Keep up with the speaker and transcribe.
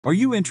Are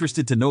you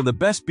interested to know the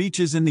best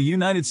beaches in the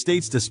United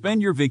States to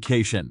spend your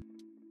vacation?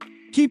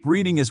 Keep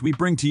reading as we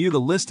bring to you the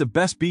list of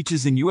best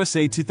beaches in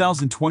USA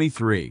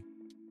 2023.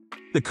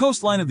 The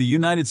coastline of the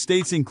United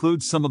States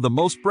includes some of the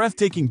most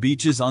breathtaking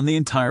beaches on the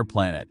entire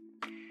planet.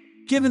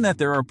 Given that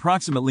there are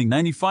approximately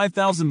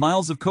 95,000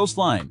 miles of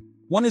coastline,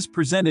 one is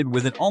presented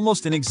with an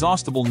almost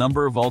inexhaustible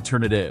number of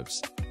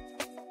alternatives.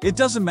 It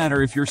doesn't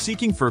matter if you're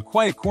seeking for a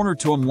quiet corner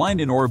to unwind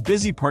in or a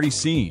busy party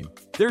scene,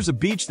 there's a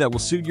beach that will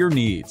suit your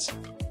needs.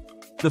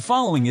 The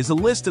following is a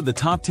list of the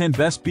top 10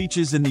 best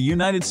beaches in the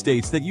United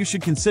States that you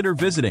should consider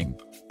visiting.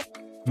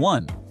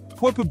 1.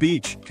 Poipu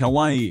Beach,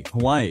 Kauai,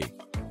 Hawaii.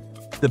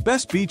 The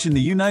best beach in the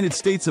United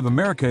States of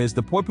America is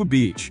the Poipu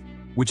Beach,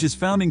 which is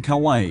found in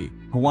Kauai,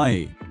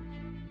 Hawaii.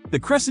 The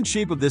crescent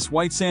shape of this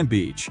white sand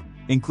beach,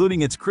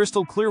 including its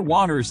crystal clear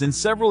waters and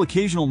several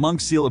occasional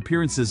monk seal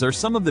appearances, are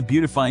some of the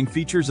beautifying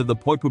features of the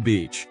Poipu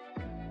Beach.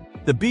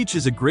 The beach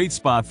is a great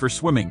spot for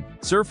swimming,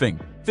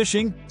 surfing,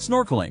 fishing,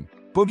 snorkeling,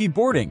 boogie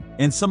boarding,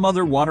 and some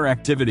other water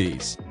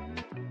activities.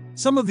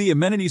 Some of the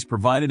amenities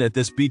provided at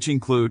this beach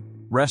include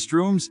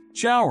restrooms,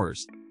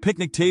 showers,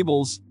 picnic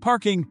tables,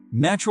 parking,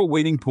 natural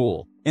wading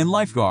pool, and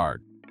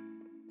lifeguard.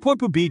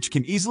 Poipu Beach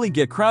can easily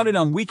get crowded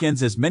on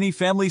weekends as many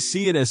families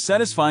see it as a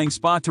satisfying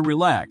spot to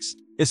relax,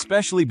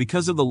 especially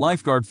because of the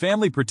lifeguard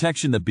family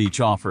protection the beach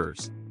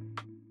offers.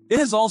 It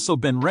has also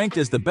been ranked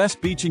as the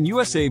best beach in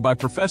USA by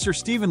Professor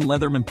Stephen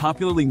Leatherman,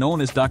 popularly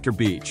known as Dr.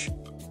 Beach.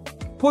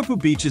 Poipu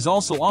Beach is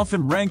also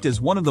often ranked as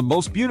one of the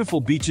most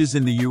beautiful beaches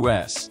in the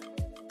U.S.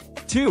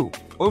 2.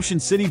 Ocean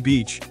City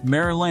Beach,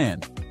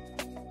 Maryland.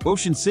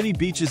 Ocean City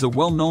Beach is a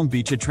well-known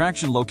beach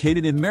attraction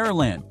located in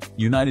Maryland,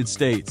 United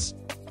States.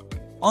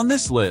 On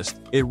this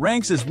list, it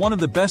ranks as one of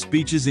the best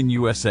beaches in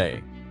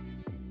USA.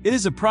 It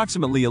is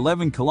approximately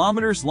 11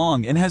 kilometers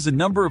long and has a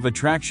number of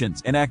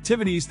attractions and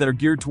activities that are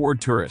geared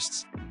toward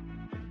tourists.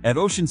 At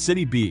Ocean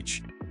City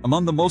Beach,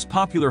 among the most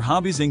popular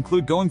hobbies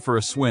include going for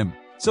a swim,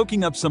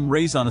 soaking up some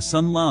rays on a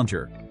sun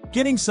lounger,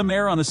 getting some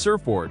air on a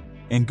surfboard,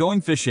 and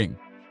going fishing.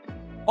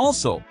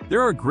 Also,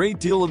 there are a great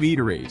deal of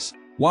eateries,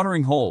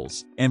 watering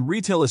holes, and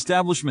retail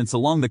establishments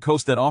along the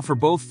coast that offer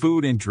both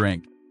food and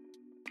drink.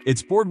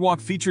 Its boardwalk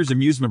features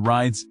amusement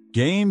rides,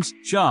 games,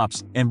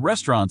 shops, and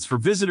restaurants for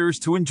visitors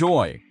to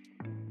enjoy.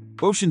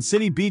 Ocean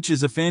City Beach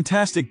is a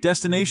fantastic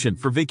destination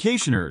for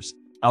vacationers,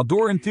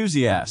 outdoor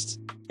enthusiasts,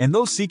 and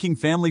those seeking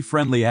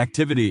family-friendly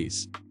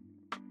activities.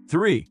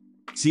 3.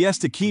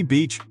 Siesta Key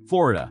Beach,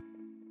 Florida.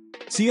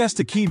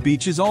 Siesta Key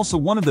Beach is also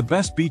one of the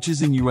best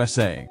beaches in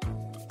USA.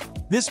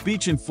 This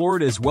beach in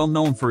Florida is well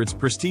known for its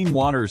pristine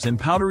waters and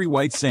powdery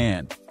white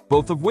sand,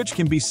 both of which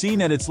can be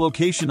seen at its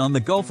location on the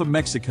Gulf of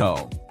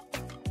Mexico.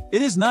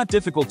 It is not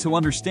difficult to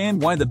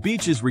understand why the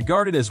beach is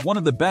regarded as one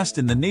of the best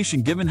in the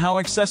nation given how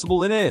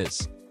accessible it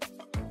is.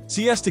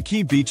 Siesta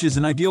Key Beach is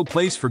an ideal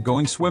place for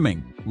going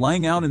swimming,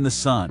 lying out in the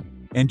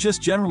sun, and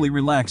just generally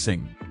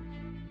relaxing.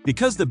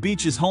 Because the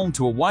beach is home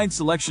to a wide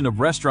selection of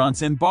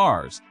restaurants and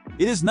bars,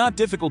 it is not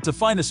difficult to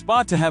find a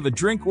spot to have a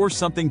drink or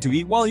something to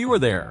eat while you are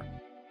there.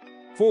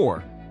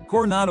 4.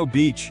 Coronado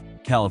Beach,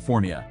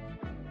 California.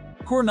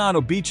 Coronado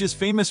Beach is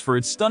famous for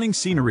its stunning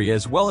scenery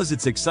as well as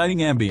its exciting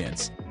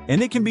ambience,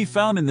 and it can be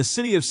found in the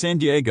city of San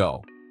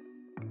Diego.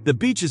 The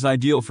beach is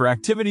ideal for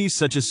activities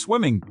such as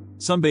swimming,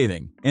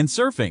 sunbathing, and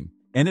surfing,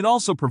 and it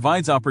also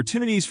provides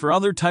opportunities for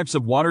other types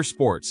of water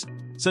sports,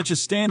 such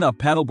as stand-up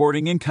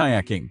paddleboarding and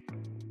kayaking.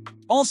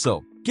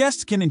 Also,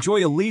 guests can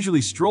enjoy a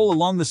leisurely stroll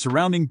along the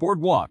surrounding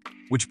boardwalk,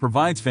 which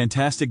provides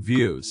fantastic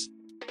views.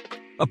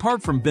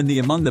 Apart from being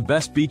among the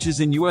best beaches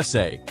in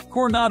USA,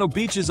 Coronado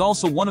Beach is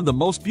also one of the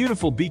most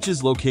beautiful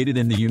beaches located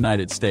in the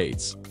United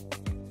States.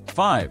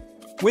 5.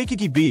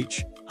 Waikiki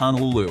Beach,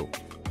 Honolulu.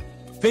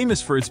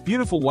 Famous for its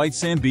beautiful white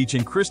sand beach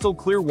and crystal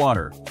clear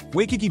water,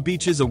 Waikiki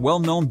Beach is a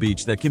well-known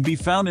beach that can be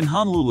found in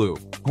Honolulu,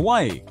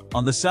 Hawaii,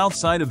 on the south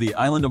side of the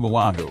island of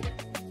Oahu.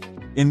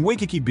 In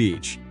Waikiki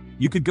Beach,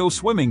 you could go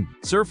swimming,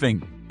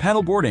 surfing,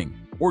 paddleboarding,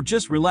 or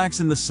just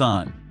relax in the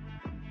sun.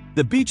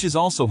 The beach is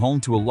also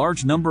home to a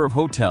large number of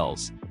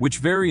hotels, which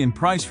vary in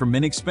price from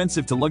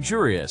inexpensive to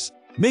luxurious,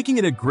 making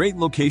it a great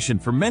location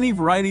for many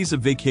varieties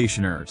of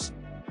vacationers.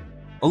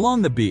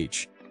 Along the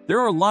beach, there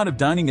are a lot of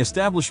dining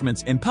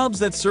establishments and pubs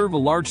that serve a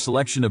large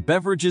selection of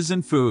beverages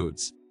and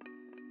foods.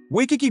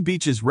 Waikiki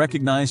Beach is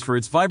recognized for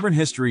its vibrant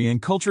history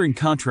and culture in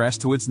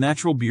contrast to its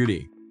natural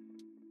beauty.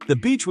 The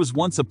beach was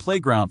once a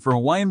playground for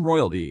Hawaiian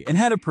royalty and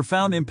had a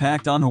profound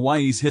impact on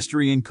Hawaii's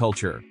history and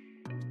culture.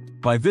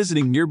 By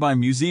visiting nearby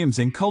museums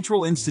and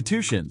cultural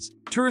institutions,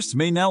 tourists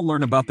may now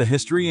learn about the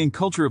history and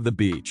culture of the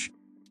beach.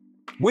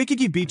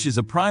 Waikiki Beach is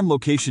a prime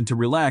location to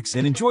relax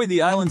and enjoy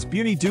the island's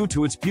beauty due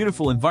to its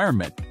beautiful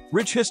environment,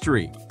 rich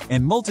history,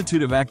 and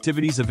multitude of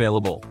activities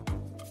available.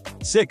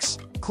 6.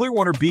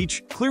 Clearwater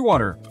Beach,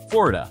 Clearwater,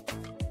 Florida.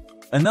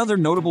 Another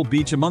notable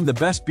beach among the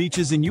best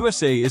beaches in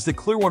USA is the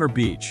Clearwater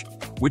Beach,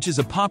 which is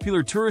a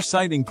popular tourist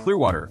site in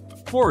Clearwater,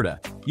 Florida,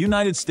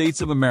 United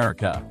States of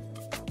America.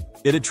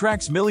 It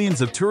attracts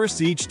millions of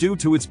tourists each due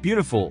to its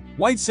beautiful,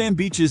 white sand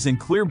beaches and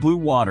clear blue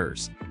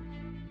waters.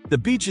 The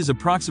beach is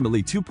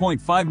approximately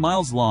 2.5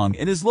 miles long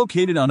and is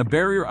located on a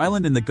barrier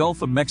island in the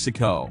Gulf of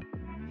Mexico.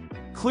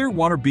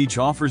 Clearwater Beach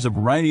offers a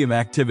variety of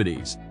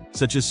activities,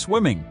 such as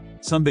swimming,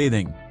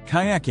 sunbathing,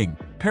 kayaking,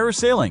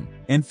 parasailing,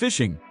 and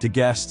fishing, to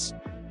guests.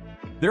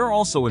 There are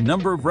also a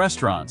number of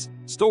restaurants,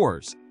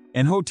 stores,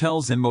 and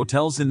hotels and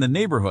motels in the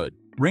neighborhood,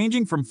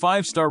 ranging from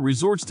 5-star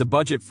resorts to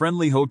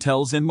budget-friendly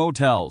hotels and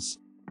motels.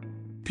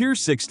 Pier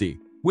 60,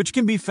 which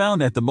can be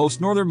found at the most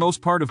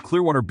northernmost part of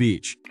Clearwater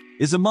Beach,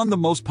 is among the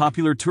most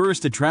popular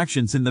tourist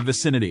attractions in the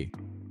vicinity.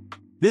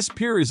 This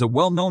pier is a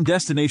well-known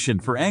destination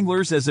for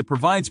anglers as it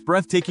provides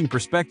breathtaking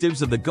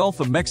perspectives of the Gulf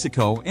of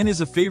Mexico and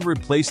is a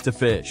favorite place to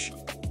fish.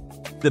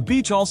 The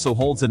beach also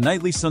holds a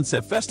nightly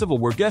sunset festival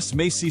where guests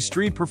may see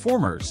street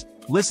performers,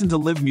 listen to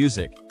live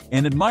music,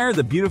 and admire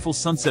the beautiful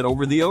sunset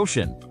over the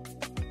ocean.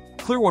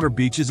 Clearwater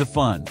Beach is a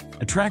fun,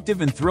 attractive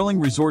and thrilling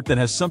resort that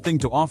has something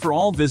to offer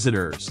all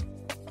visitors.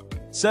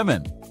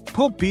 7.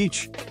 Pope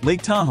Beach,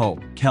 Lake Tahoe,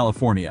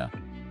 California.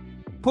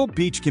 Pope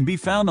Beach can be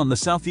found on the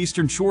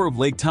southeastern shore of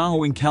Lake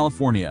Tahoe in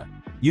California,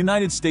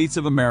 United States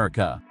of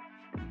America.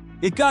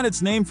 It got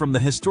its name from the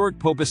historic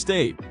Pope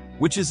Estate,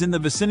 which is in the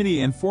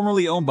vicinity and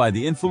formerly owned by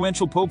the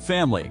influential Pope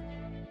family.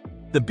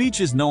 The beach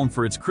is known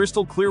for its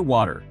crystal clear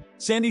water,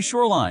 sandy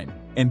shoreline,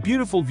 and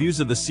beautiful views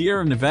of the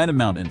Sierra Nevada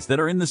mountains that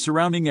are in the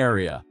surrounding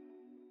area.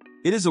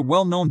 It is a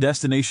well-known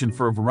destination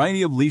for a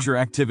variety of leisure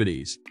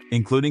activities,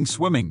 including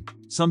swimming,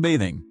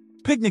 sunbathing,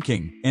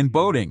 picnicking, and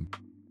boating.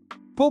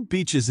 Pope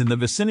Beach is in the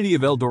vicinity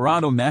of El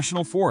Dorado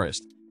National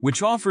Forest,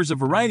 which offers a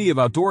variety of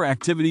outdoor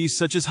activities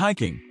such as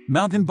hiking,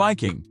 mountain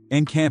biking,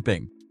 and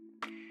camping.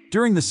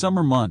 During the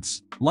summer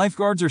months,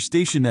 lifeguards are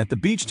stationed at the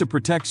beach to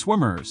protect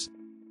swimmers.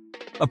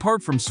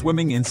 Apart from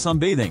swimming and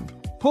sunbathing,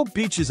 Pope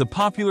Beach is a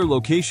popular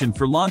location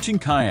for launching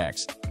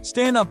kayaks,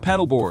 stand-up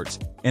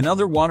paddleboards, and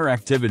other water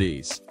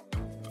activities.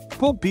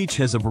 Pope Beach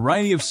has a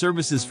variety of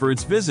services for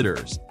its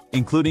visitors,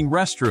 including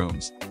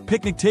restrooms,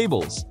 picnic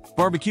tables,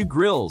 barbecue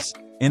grills,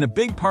 and a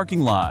big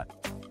parking lot.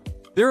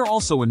 There are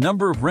also a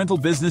number of rental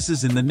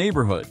businesses in the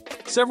neighborhood,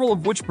 several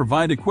of which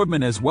provide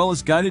equipment as well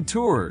as guided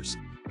tours.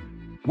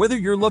 Whether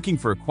you're looking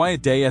for a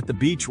quiet day at the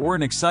beach or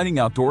an exciting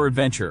outdoor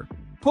adventure,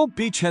 Pope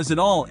Beach has it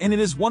all, and it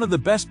is one of the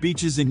best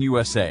beaches in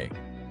USA.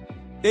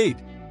 8.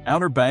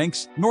 Outer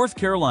Banks, North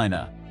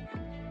Carolina.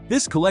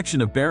 This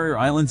collection of barrier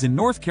islands in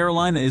North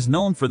Carolina is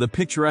known for the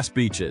picturesque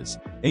beaches,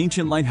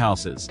 ancient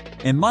lighthouses,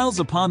 and miles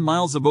upon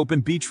miles of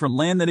open beachfront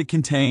land that it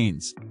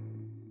contains.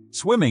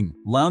 Swimming,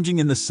 lounging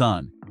in the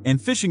sun,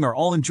 and fishing are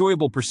all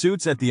enjoyable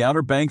pursuits at the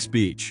Outer Banks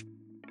Beach.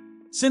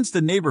 Since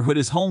the neighborhood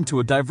is home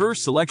to a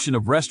diverse selection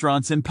of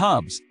restaurants and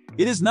pubs,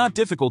 it is not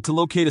difficult to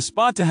locate a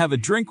spot to have a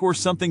drink or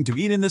something to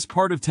eat in this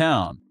part of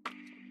town.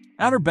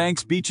 Outer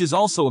Banks Beach is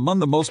also among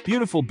the most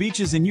beautiful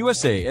beaches in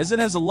USA as it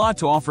has a lot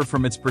to offer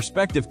from its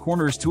perspective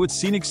corners to its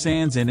scenic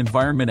sands and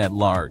environment at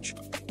large.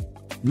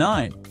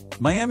 9.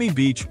 Miami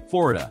Beach,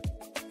 Florida.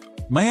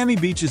 Miami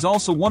Beach is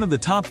also one of the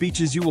top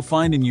beaches you will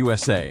find in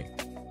USA.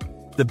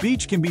 The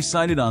beach can be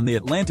sighted on the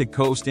Atlantic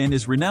coast and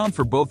is renowned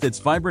for both its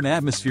vibrant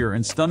atmosphere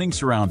and stunning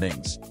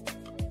surroundings.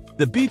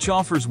 The beach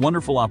offers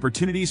wonderful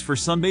opportunities for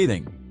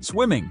sunbathing,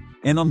 swimming,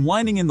 and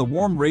unwinding in the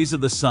warm rays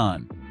of the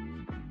sun.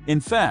 In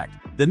fact,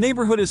 the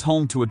neighborhood is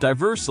home to a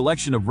diverse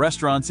selection of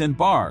restaurants and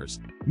bars,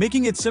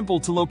 making it simple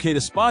to locate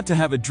a spot to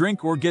have a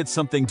drink or get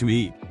something to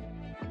eat.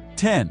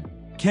 10.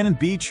 Cannon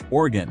Beach,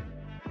 Oregon.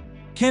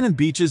 Cannon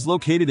Beach is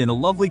located in a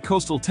lovely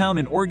coastal town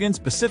in Oregon's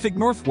Pacific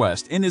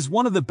Northwest and is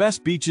one of the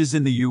best beaches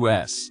in the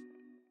U.S.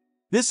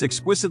 This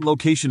exquisite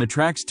location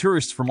attracts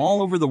tourists from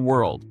all over the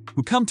world,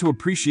 who come to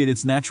appreciate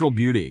its natural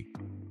beauty.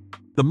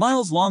 The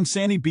miles-long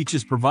sandy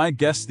beaches provide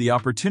guests the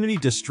opportunity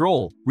to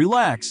stroll,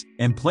 relax,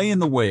 and play in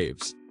the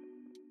waves.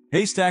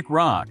 Haystack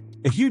Rock,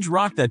 a huge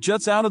rock that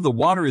juts out of the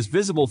water is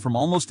visible from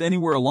almost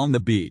anywhere along the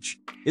beach,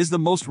 is the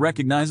most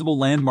recognizable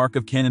landmark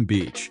of Cannon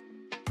Beach.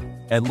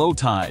 At low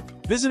tide,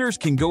 visitors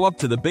can go up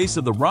to the base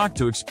of the rock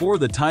to explore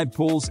the tide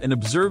pools and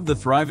observe the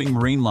thriving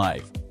marine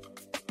life.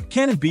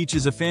 Cannon Beach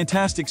is a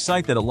fantastic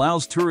site that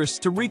allows tourists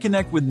to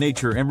reconnect with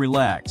nature and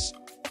relax.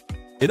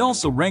 It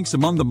also ranks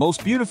among the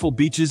most beautiful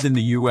beaches in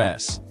the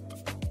U.S.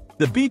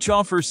 The beach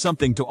offers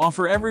something to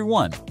offer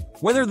everyone,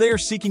 whether they are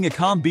seeking a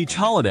calm beach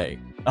holiday,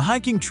 a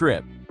hiking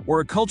trip,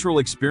 or a cultural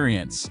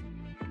experience.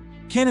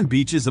 Cannon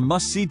Beach is a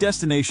must-see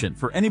destination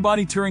for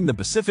anybody touring the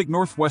Pacific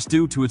Northwest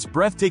due to its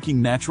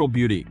breathtaking natural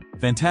beauty,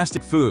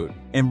 fantastic food,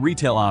 and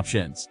retail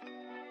options.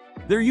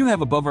 There you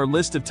have above our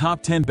list of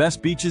top 10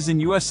 best beaches in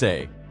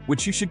USA,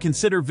 which you should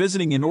consider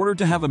visiting in order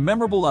to have a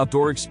memorable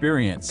outdoor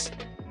experience.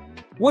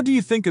 What do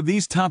you think of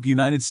these top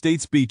United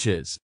States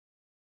beaches?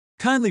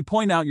 Kindly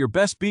point out your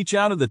best beach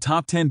out of the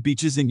top 10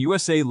 beaches in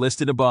USA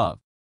listed above.